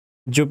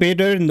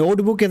Jupyter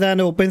Notebook is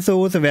an open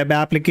source web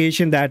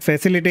application that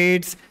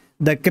facilitates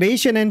the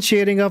creation and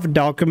sharing of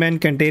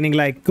documents containing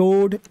like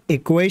code,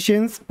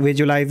 equations,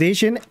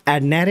 visualization,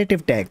 and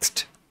narrative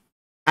text.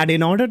 And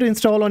in order to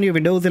install on your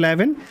Windows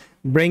 11,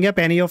 bring up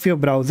any of your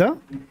browser,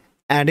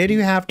 and here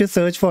you have to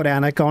search for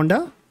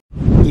Anaconda.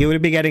 You will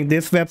be getting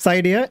this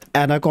website here,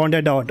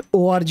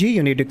 anaconda.org.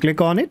 You need to click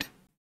on it.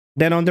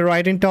 Then on the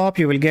right hand top,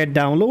 you will get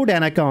download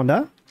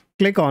Anaconda.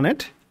 Click on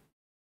it.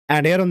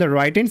 And here on the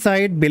right hand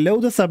side below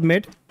the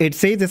submit, it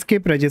says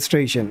skip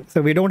registration.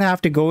 So we don't have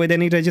to go with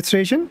any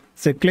registration.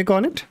 So click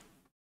on it.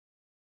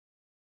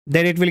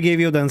 Then it will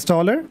give you the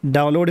installer,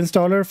 download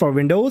installer for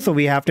Windows. So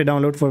we have to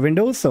download for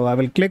Windows. So I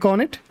will click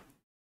on it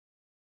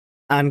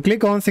and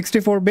click on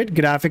 64-bit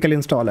graphical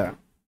installer.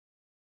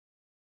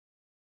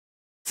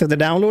 So the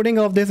downloading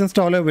of this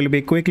installer will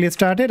be quickly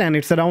started, and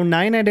it's around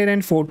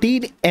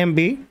 914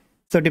 MB.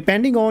 So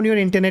depending on your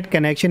internet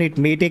connection, it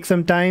may take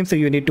some time. So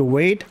you need to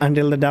wait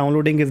until the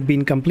downloading is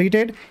being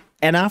completed.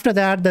 And after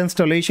that, the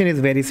installation is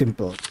very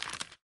simple.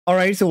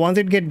 Alright, so once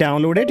it gets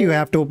downloaded, you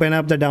have to open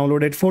up the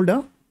downloaded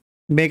folder.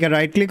 Make a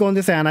right click on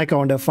this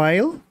Anaconda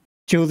file.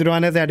 Choose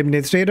Run as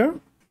Administrator.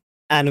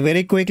 And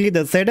very quickly,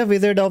 the setup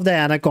wizard of the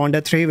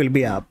Anaconda 3 will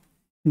be up.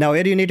 Now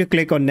here you need to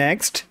click on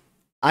Next.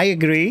 I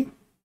agree.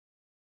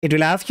 It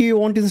will ask you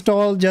want to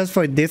install just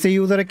for this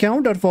user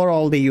account or for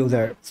all the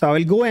user. So I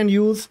will go and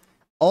use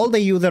all the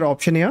user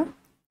option here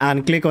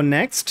and click on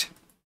Next.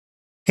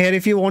 Here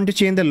if you want to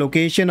change the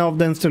location of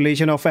the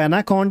installation of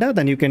Anaconda,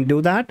 then you can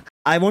do that.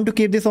 I want to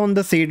keep this on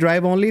the C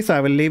drive only, so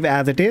I will leave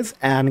as it is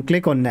and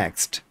click on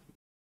Next.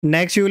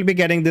 Next you will be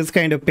getting this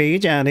kind of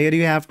page, and here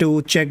you have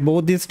to check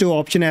both these two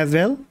options as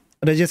well.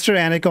 Register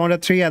Anaconda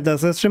 3 as the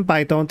system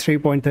Python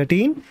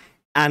 3.13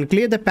 and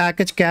clear the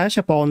package cache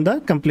upon the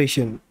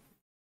completion.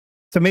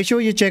 So make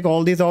sure you check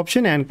all these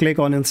options and click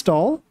on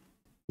Install.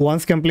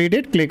 Once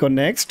completed, click on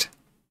Next.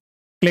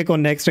 Click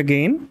on Next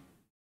again,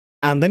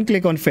 and then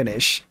click on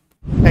Finish.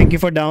 Thank you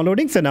for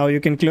downloading. So now you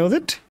can close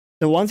it.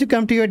 So once you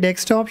come to your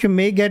desktop, you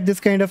may get this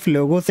kind of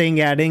logo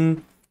saying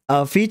adding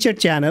featured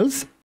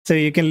channels. So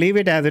you can leave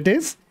it as it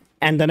is.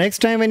 And the next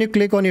time when you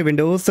click on your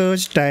Windows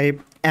search, type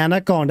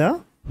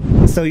Anaconda.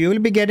 So you will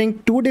be getting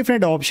two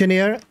different options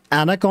here,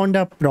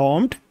 Anaconda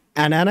Prompt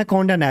and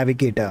Anaconda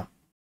Navigator.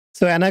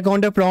 So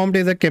Anaconda Prompt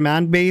is a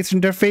command-based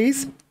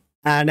interface.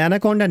 And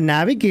Anaconda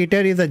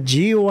Navigator is a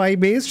GUI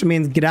based,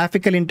 means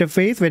graphical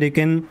interface, where you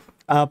can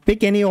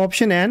pick any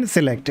option and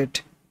select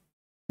it.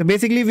 So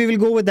basically we will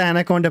go with the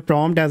Anaconda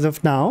prompt as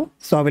of now.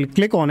 So I will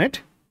click on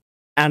it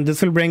and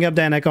this will bring up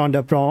the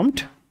Anaconda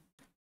prompt.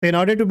 In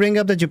order to bring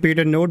up the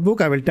Jupyter Notebook,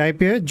 I will type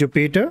here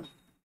Jupyter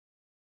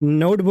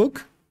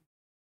Notebook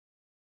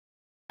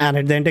and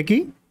hit the enter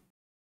key.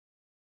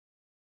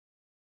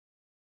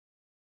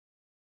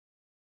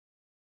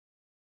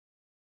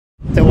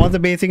 So once the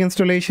basic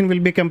installation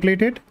will be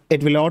completed,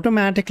 it will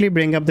automatically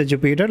bring up the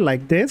Jupyter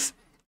like this.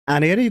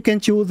 And here you can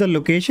choose the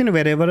location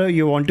wherever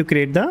you want to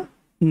create the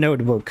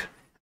notebook.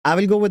 I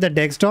will go with the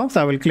desktop,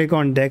 so I will click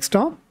on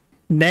desktop.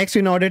 Next,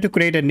 in order to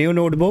create a new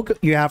notebook,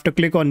 you have to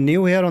click on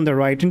new here on the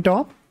right hand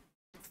top.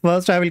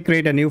 First, I will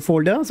create a new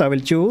folder. So I will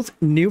choose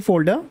new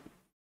folder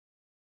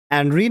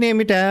and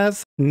rename it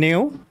as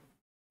new.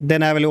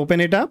 Then I will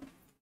open it up.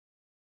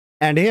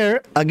 And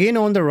here again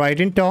on the right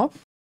hand top,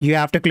 you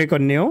have to click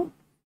on new.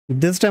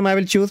 This time I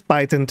will choose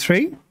Python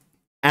 3,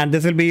 and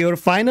this will be your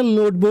final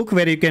notebook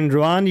where you can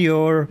run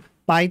your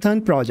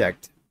Python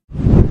project.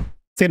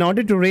 So in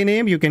order to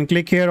rename, you can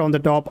click here on the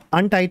top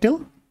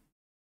Untitled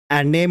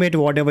and name it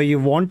whatever you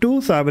want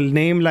to. So I will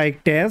name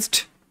like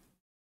test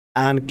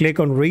and click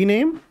on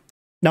rename.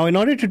 Now in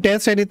order to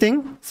test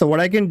anything, so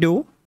what I can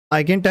do,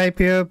 I can type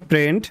here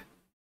print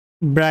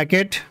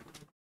bracket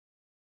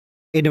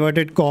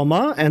inverted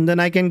comma, and then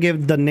I can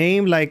give the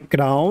name like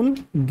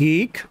Crown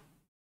Geek,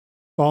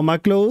 comma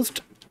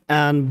closed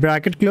and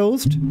bracket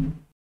closed,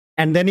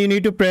 and then you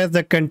need to press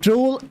the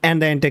Control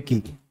and the Enter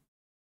key,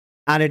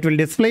 and it will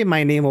display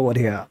my name over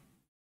here.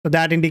 So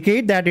that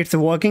indicates that it's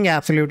working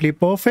absolutely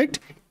perfect.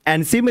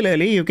 And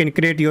similarly, you can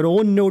create your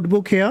own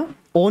notebook here,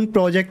 own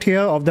project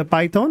here of the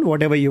Python,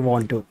 whatever you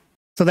want to.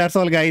 So that's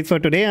all guys for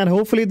today, and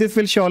hopefully this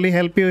will surely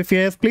help you. If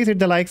yes, please hit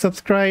the like,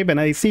 subscribe, and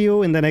I see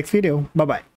you in the next video. Bye bye.